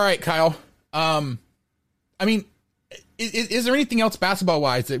 All right, Kyle. Is there anything else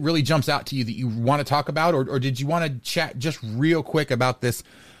basketball-wise that really jumps out to you that you want to talk about, or did you want to chat just real quick about this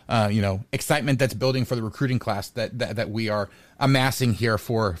excitement that's building for the recruiting class that we are amassing here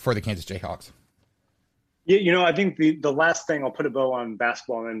for the Kansas Jayhawks? Yeah, I think the last thing, I'll put a bow on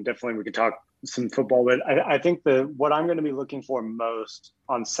basketball, and then definitely we could talk some football. But I think what I'm going to be looking for most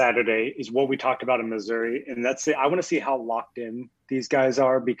on Saturday is what we talked about in Missouri, and that's it. I want to see how locked in these guys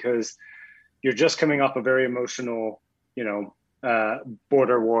are, because you're just coming off a very emotional,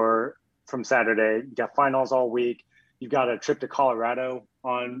 border war from Saturday. You got finals all week. You've got a trip to Colorado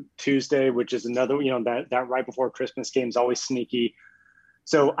on Tuesday, which is another, that right before Christmas game is always sneaky.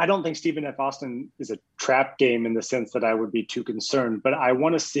 So I don't think Stephen F. Austin is a trap game in the sense that I would be too concerned, but I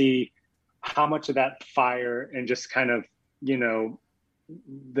want to see how much of that fire and just kind of,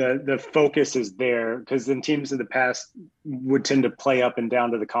 the focus is there, because then teams in the past would tend to play up and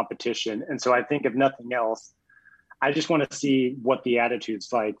down to the competition. And so I think if nothing else, I just want to see what the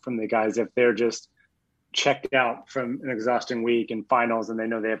attitude's like from the guys, if they're just checked out from an exhausting week and finals and they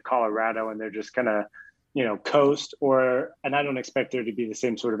know they have Colorado and they're just going to, coast, and I don't expect there to be the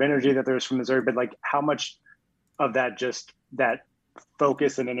same sort of energy that there's from Missouri, but like how much of that, just that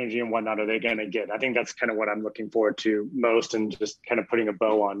focus and energy and whatnot are they going to get? I think that's kind of what I'm looking forward to most, and just kind of putting a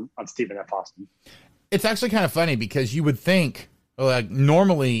bow on Stephen F. Austin. It's actually kind of funny, because you would think, like,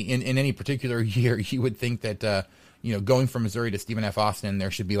 normally in any particular year, you would think that, going from Missouri to Stephen F. Austin,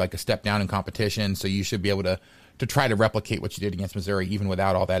 there should be like a step down in competition. So you should be able to try to replicate what you did against Missouri, even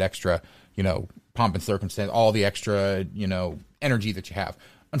without all that extra, pomp and circumstance, all the extra, energy that you have.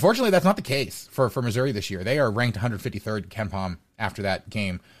 Unfortunately, that's not the case for Missouri this year. They are ranked 153rd KenPom after that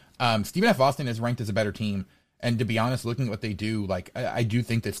game. Stephen F. Austin is ranked as a better team. And to be honest, looking at what they do, like, I do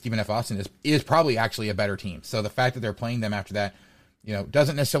think that Stephen F. Austin is probably actually a better team. So the fact that they're playing them after that,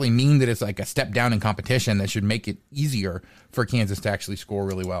 doesn't necessarily mean that it's like a step down in competition that should make it easier for Kansas to actually score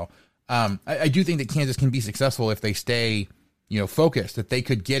really well. I do think that Kansas can be successful if they stay, focused, that they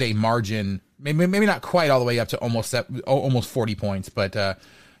could get a margin, maybe not quite all the way up to almost 40 points, but,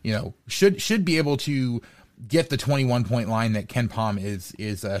 should be able to get the 21-point line that Ken Palm is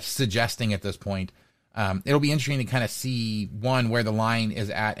suggesting at this point. It'll be interesting to kind of see, one, where the line is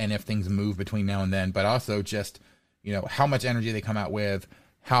at and if things move between now and then, but also just, how much energy they come out with,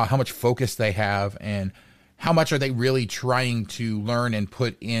 how much focus they have, and how much are they really trying to learn and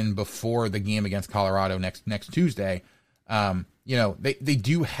put in before the game against Colorado next Tuesday. They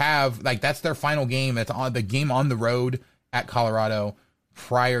do have, like, that's their final game. That's on the game on the road at Colorado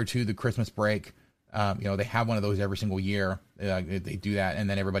prior to the Christmas break. They have one of those every single year. They do that, and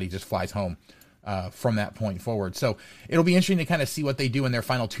then everybody just flies home from that point forward. So it'll be interesting to kind of see what they do in their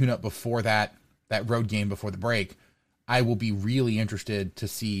final tune-up before that road game before the break. I will be really interested to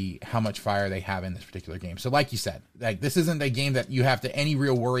see how much fire they have in this particular game. So like you said, like, this isn't a game that you have to any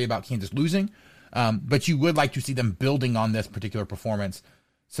real worry about Kansas losing, but you would like to see them building on this particular performance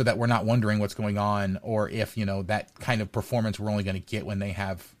so that we're not wondering what's going on, or if, that kind of performance we're only going to get when they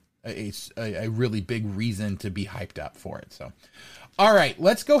have a really big reason to be hyped up for it. So, all right,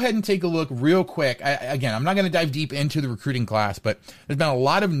 let's go ahead and take a look real quick. Again, I'm not going to dive deep into the recruiting class, but there's been a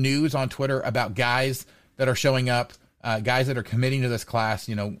lot of news on Twitter about guys that are showing up, guys that are committing to this class,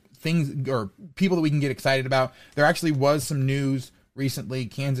 things or people that we can get excited about. There actually was some news recently.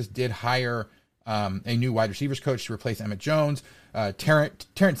 Kansas did hire a new wide receivers coach to replace Emmett Jones.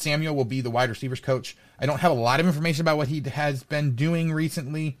 Terrence Samuel will be the wide receivers coach. I don't have a lot of information about what he has been doing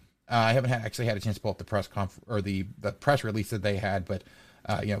recently. I haven't actually had a chance to pull up the press the press release that they had, but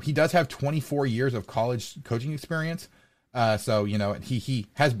he does have 24 years of college coaching experience. So he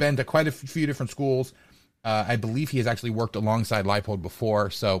has been to quite a few different schools. I believe he has actually worked alongside Leipold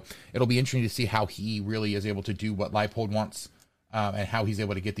before, so it'll be interesting to see how he really is able to do what Leipold wants, and how he's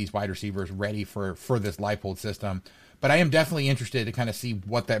able to get these wide receivers ready for this Leipold system. But I am definitely interested to kind of see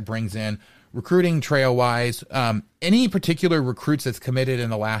what that brings in. Recruiting trail-wise, any particular recruits that's committed in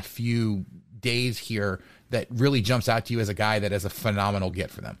the last few days here that really jumps out to you as a guy that is a phenomenal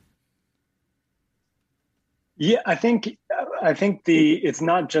get for them? Yeah, I think it's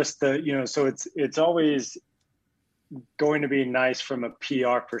not just so it's always going to be nice from a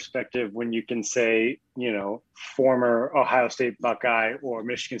PR perspective when you can say, former Ohio State Buckeye or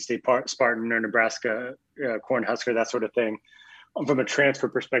Michigan State Spartan or Nebraska Cornhusker, that sort of thing, from a transfer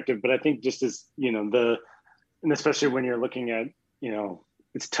perspective. But I think just as, and especially when you're looking at,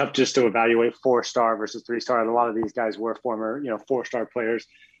 it's tough just to evaluate 4-star versus 3-star. A lot of these guys were former, 4-star players.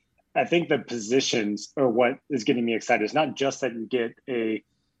 I think the positions are what is getting me excited. It's not just that you get a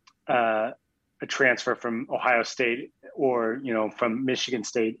transfer from Ohio State or, from Michigan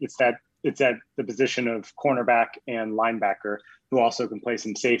State. It's at the position of cornerback and linebacker, who also can play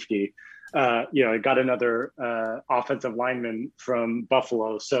some safety. I got another offensive lineman from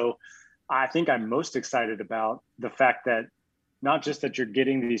Buffalo. So I think I'm most excited about the fact that not just that you're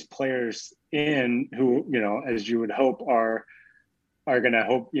getting these players in who, as you would hope are going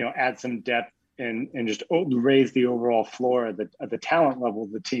to add some depth and just raise the overall floor of the talent level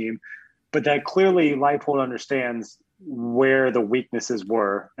of the team, but that clearly Leipold understands where the weaknesses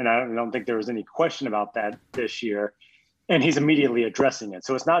were. And I don't think there was any question about that this year. And he's immediately addressing it.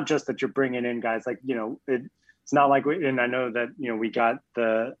 So it's not just that you're bringing in guys like, it's not like, and I know that, we got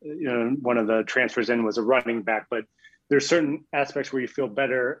one of the transfers in was a running back, but there's certain aspects where you feel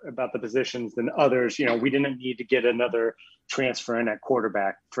better about the positions than others. We didn't need to get another transfer in at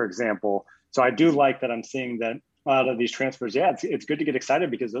quarterback, for example. So I do like that I'm seeing that a lot of these transfers. Yeah, it's good to get excited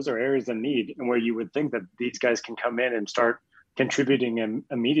because those are areas of need and where you would think that these guys can come in and start contributing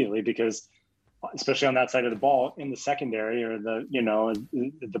immediately, because especially on that side of the ball in the secondary or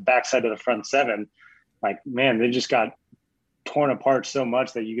the backside of the front seven, like, man, they just got torn apart so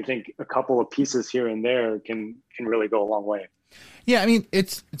much that you could think a couple of pieces here and there can really go a long way. Yeah, I mean,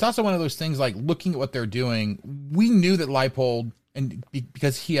 it's also one of those things, like, looking at what they're doing, we knew that Leipold, and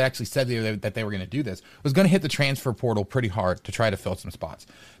because he actually said that they were going to do this, was going to hit the transfer portal pretty hard to try to fill some spots.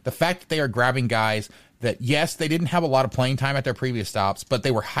 The fact that they are grabbing guys that, yes, they didn't have a lot of playing time at their previous stops, but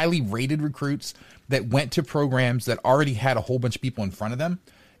they were highly rated recruits that went to programs that already had a whole bunch of people in front of them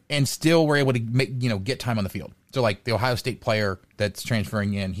and still were able to get time on the field. So like the Ohio State player that's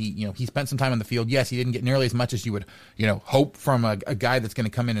transferring in, he spent some time on the field. Yes, he didn't get nearly as much as you would, hope from a guy that's going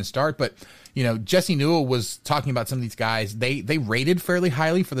to come in and start. But, Jesse Newell was talking about some of these guys. They rated fairly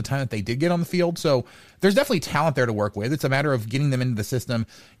highly for the time that they did get on the field. So there's definitely talent there to work with. It's a matter of getting them into the system,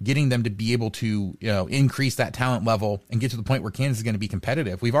 getting them to be able to, increase that talent level and get to the point where Kansas is going to be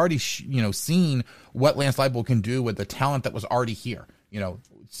competitive. We've already, seen what Lance Leipold can do with the talent that was already here.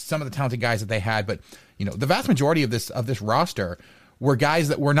 some of the talented guys that they had. But, the vast majority of this roster were guys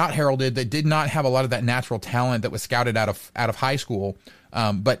that were not heralded, that did not have a lot of that natural talent that was scouted out of high school.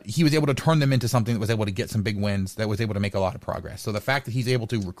 But he was able to turn them into something that was able to get some big wins, that was able to make a lot of progress. So the fact that he's able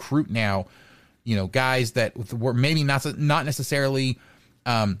to recruit now, guys that were maybe not necessarily,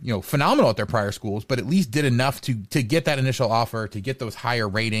 phenomenal at their prior schools, but at least did enough to get that initial offer, to get those higher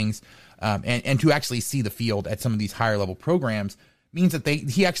ratings, and to actually see the field at some of these higher level programs, means that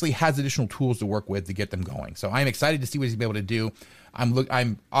he actually has additional tools to work with to get them going. So I'm excited to see what he's able to do.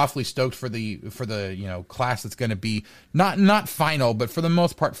 I'm awfully stoked for the class that's going to be not final, but for the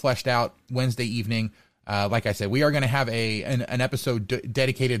most part fleshed out Wednesday evening. Like I said, we are going to have an episode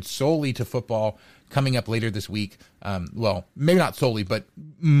dedicated solely to football coming up later this week. Well, maybe not solely, but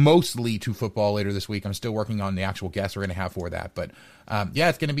mostly to football later this week. I'm still working on the actual guests we're going to have for that. But yeah,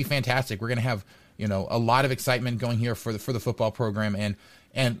 it's going to be fantastic. We're going to have a lot of excitement going here for the football program.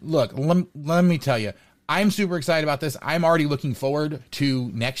 And look, let me tell you, I'm super excited about this. I'm already looking forward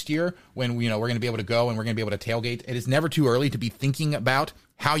to next year when we're going to be able to go and we're going to be able to tailgate. It is never too early to be thinking about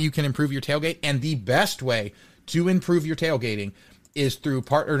how you can improve your tailgate, and the best way to improve your tailgating is through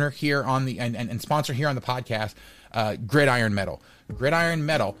partner here on the and sponsor here on the podcast, Gridiron Metal. Gridiron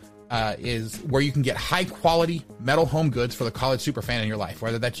Metal is where you can get high quality metal home goods for the college superfan in your life,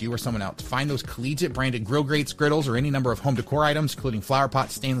 whether that's you or someone else. Find those collegiate branded grill grates, griddles, or any number of home decor items, including flower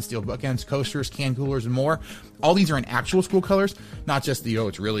pots, stainless steel bookends, coasters, can coolers, and more. All these are in actual school colors, not just the,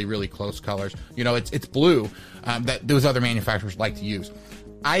 it's really, really close colors. It's blue that those other manufacturers like to use.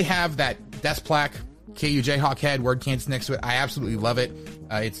 I have that desk plaque, KU Jayhawk head, word Kansas next to it. I absolutely love it.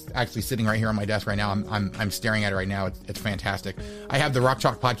 It's actually sitting right here on my desk right now. I'm staring at it right now. It's fantastic. I have the Rock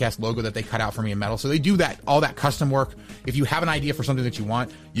Chalk Podcast logo that they cut out for me in metal. So they do all that custom work. If you have an idea for something that you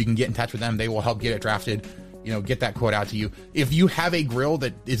want, you can get in touch with them. They will help get it drafted. Get that quote out to you. If you have a grill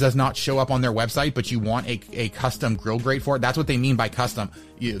that does not show up on their website, but you want a custom grill grate for it, that's what they mean by custom.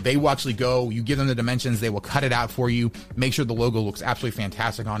 They will actually you give them the dimensions, they will cut it out for you, make sure the logo looks absolutely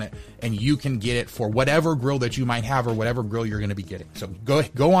fantastic on it, and you can get it for whatever grill that you might have or whatever grill you're going to be getting. So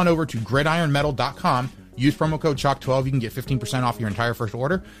go on over to gridironmetal.com. Use promo code CHALK12. You can get 15% off your entire first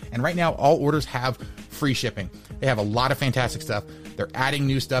order. And right now, all orders have free shipping. They have a lot of fantastic stuff. They're adding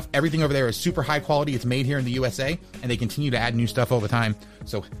new stuff. Everything over there is super high quality. It's made here in the USA, and they continue to add new stuff all the time.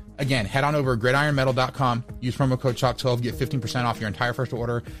 So again, head on over to gridironmetal.com. Use promo code CHALK12. Get 15% off your entire first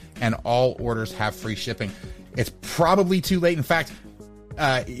order, and all orders have free shipping. It's probably too late. In fact,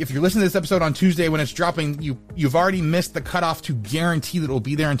 if you're listening to this episode on Tuesday when it's dropping, you've already missed the cutoff to guarantee that it will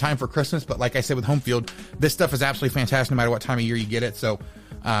be there in time for Christmas. But like I said with Home Field, this stuff is absolutely fantastic no matter what time of year you get it. So,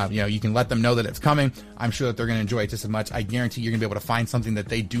 you can let them know that it's coming. I'm sure that they're going to enjoy it just as much. I guarantee you're going to be able to find something that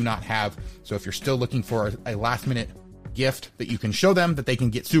they do not have. So if you're still looking for a last minute gift that you can show them that they can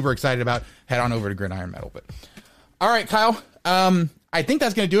get super excited about, head on over to Gridiron Metal. But all right, Kyle, I think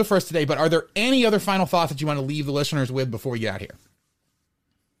that's going to do it for us today. But are there any other final thoughts that you want to leave the listeners with before we get out here?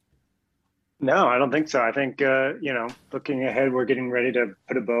 No, I don't think so. I think, looking ahead, we're getting ready to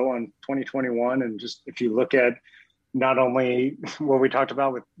put a bow on 2021. And just if you look at not only what we talked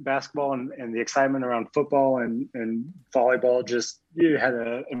about with basketball and the excitement around football and volleyball, just you had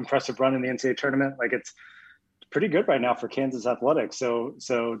an impressive run in the NCAA tournament. Like it's pretty good right now for Kansas athletics. So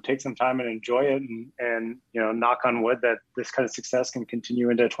take some time and enjoy it and knock on wood that this kind of success can continue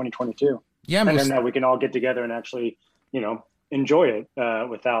into 2022. Yeah. And then that we can all get together and actually, enjoy it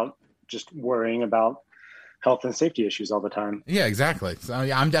without just worrying about health and safety issues all the time. Yeah, exactly. So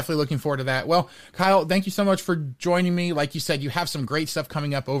yeah, I'm definitely looking forward to that. Well, Kyle, thank you so much for joining me. Like you said, you have some great stuff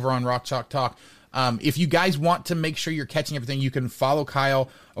coming up over on Rock Chalk Talk. If you guys want to make sure you're catching everything, you can follow Kyle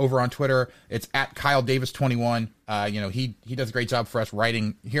over on Twitter. It's at Kyle Davis 21. He does a great job for us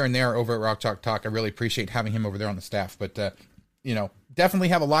writing here and there over at Rock Chalk Talk. I really appreciate having him over there on the staff, but definitely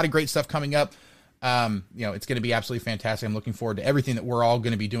have a lot of great stuff coming up. It's going to be absolutely fantastic. I'm looking forward to everything that we're all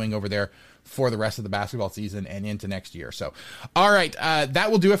going to be doing over there for the rest of the basketball season and into next year. So, all right,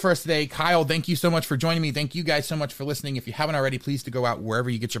 that will do it for us today. Kyle, thank you so much for joining me. Thank you guys so much for listening. If you haven't already, please to go out wherever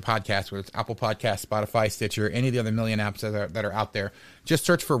you get your podcasts, whether it's Apple Podcasts, Spotify, Stitcher, any of the other million apps that are out there. Just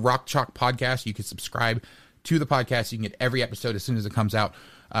search for Rock Chalk Podcast. You can subscribe to the podcast. You can get every episode as soon as it comes out.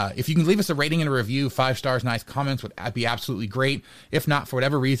 If you can leave us a rating and a review, 5 stars, nice comments would be absolutely great. If not, for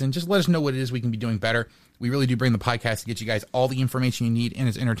whatever reason, just let us know what it is we can be doing better. We really do bring the podcast to get you guys all the information you need in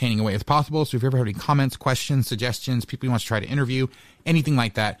as entertaining a way as possible. So if you ever have any comments, questions, suggestions, people you want to try to interview, anything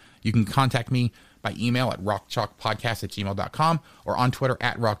like that, you can contact me by email at rockchalkpodcast@gmail.com or on Twitter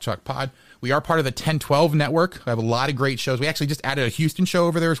at rockchalkpod. We are part of the 1012 network. We have a lot of great shows. We actually just added a Houston show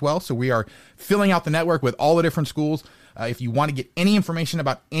over there as well. So we are filling out the network with all the different schools. If you want to get any information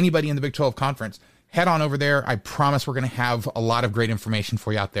about anybody in the Big 12 Conference, head on over there. I promise we're going to have a lot of great information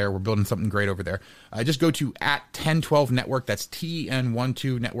for you out there. We're building something great over there. Just go to @1012 Network. That's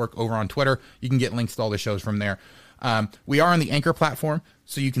TN12 Network over on Twitter. You can get links to all the shows from there. We are on the Anchor platform,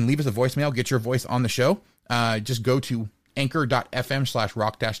 so you can leave us a voicemail, get your voice on the show. Just go to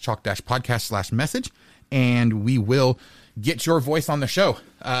anchor.fm/rock-chalk-podcast/message, and we will get your voice on the show.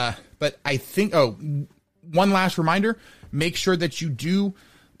 But I think, one last reminder, make sure that you do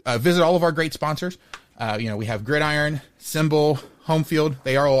visit all of our great sponsors. We have Gridiron, Symbol, Homefield.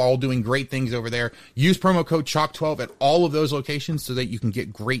 They are all doing great things over there. Use promo code CHALK12 at all of those locations so that you can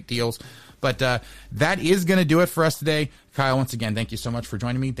get great deals. But that is going to do it for us today. Kyle, once again, thank you so much for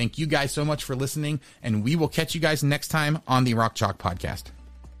joining me. Thank you guys so much for listening, and we will catch you guys next time on the Rock Chalk Podcast.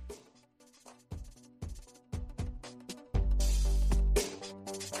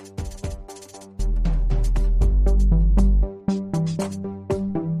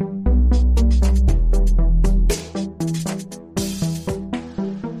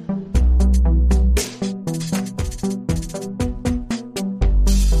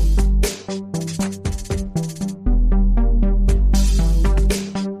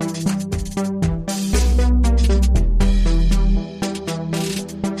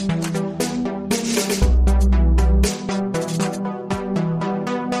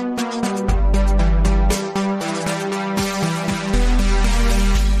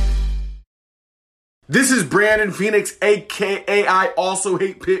 This is Brandon Phoenix, a.k.a. I Also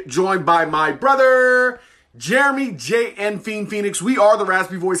Hate Pitt, joined by my brother, Jeremy J.N. Fiend Phoenix. We are the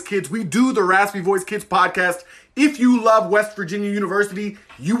Raspy Voice Kids. We do the Raspy Voice Kids podcast. If you love West Virginia University,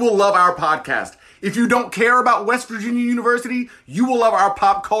 you will love our podcast. If you don't care about West Virginia University, you will love our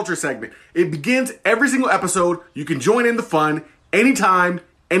pop culture segment. It begins every single episode. You can join in the fun anytime,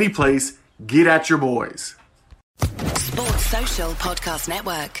 any place. Get at your boys. Sports Social Podcast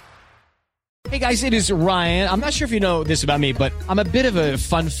Network. Hey guys, it is Ryan. I'm not sure if you know this about me, but I'm a bit of a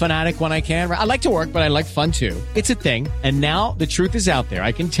fun fanatic when I can. I like to work, but I like fun too. It's a thing. And now the truth is out there.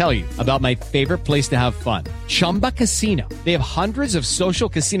 I can tell you about my favorite place to have fun. Chumba Casino. They have hundreds of social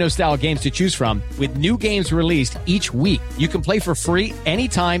casino style games to choose from with new games released each week. You can play for free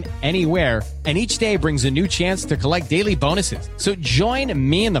anytime, anywhere. And each day brings a new chance to collect daily bonuses. So join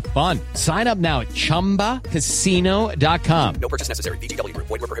me in the fun. Sign up now at ChumbaCasino.com. No purchase necessary. VGW Group.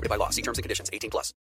 Void where prohibited by law. See terms and conditions. 18+.